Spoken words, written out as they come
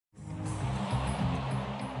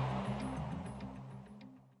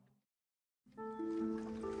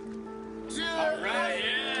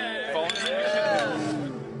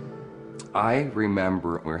I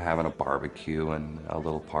remember we were having a barbecue and a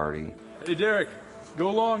little party. Hey, Derek, go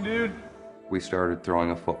along, dude. We started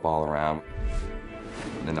throwing a football around,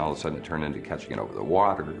 and then all of a sudden it turned into catching it over the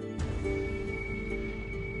water.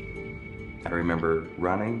 I remember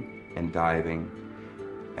running and diving,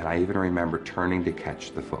 and I even remember turning to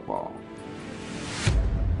catch the football.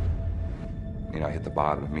 I hit the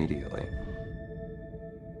bottom immediately.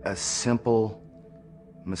 A simple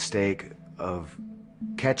mistake of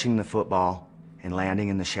catching the football and landing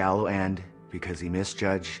in the shallow end because he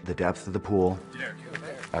misjudged the depth of the pool.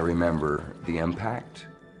 I remember the impact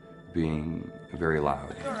being very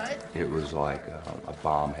loud. It was like a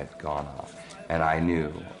bomb had gone off. And I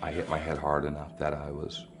knew I hit my head hard enough that I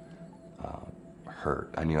was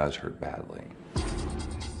hurt. I knew I was hurt badly.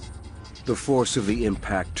 The force of the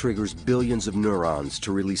impact triggers billions of neurons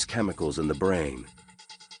to release chemicals in the brain.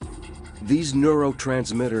 These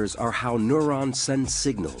neurotransmitters are how neurons send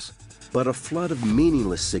signals, but a flood of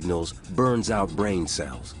meaningless signals burns out brain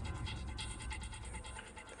cells.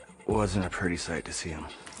 Wasn't a pretty sight to see him.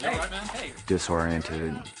 Hey.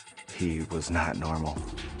 Disoriented, he was not normal.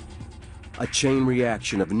 A chain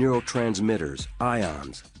reaction of neurotransmitters,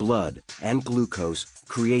 ions, blood, and glucose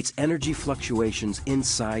creates energy fluctuations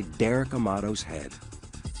inside Derek Amato's head.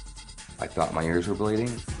 I thought my ears were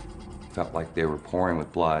bleeding. Felt like they were pouring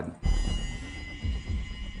with blood.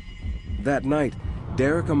 That night,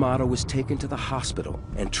 Derek Amato was taken to the hospital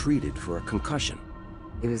and treated for a concussion.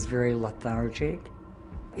 He was very lethargic.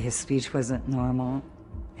 His speech wasn't normal.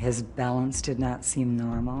 His balance did not seem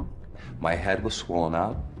normal. My head was swollen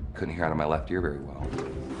up. Couldn't hear out of my left ear very well.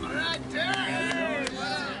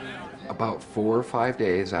 About 4 or 5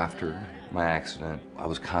 days after my accident,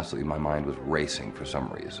 my mind was racing for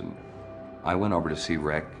some reason. I went over to see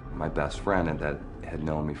Rick, my best friend, and that had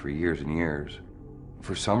known me for years and years.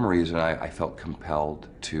 For some reason, I felt compelled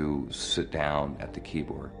to sit down at the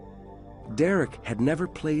keyboard. Derek had never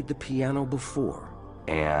played the piano before.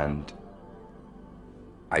 And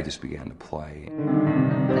I just began to play.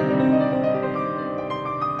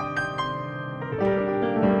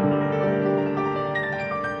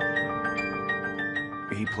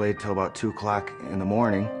 He played till about 2 o'clock in the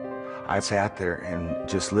morning. I sat there and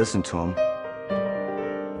just listened to him.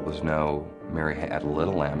 It was no Mary Had a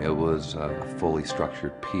Little Lamb. It was a fully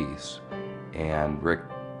structured piece. And Rick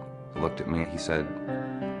looked at me. He said,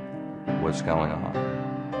 "What's going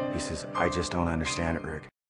on?" He says, "I just don't understand it, Rick."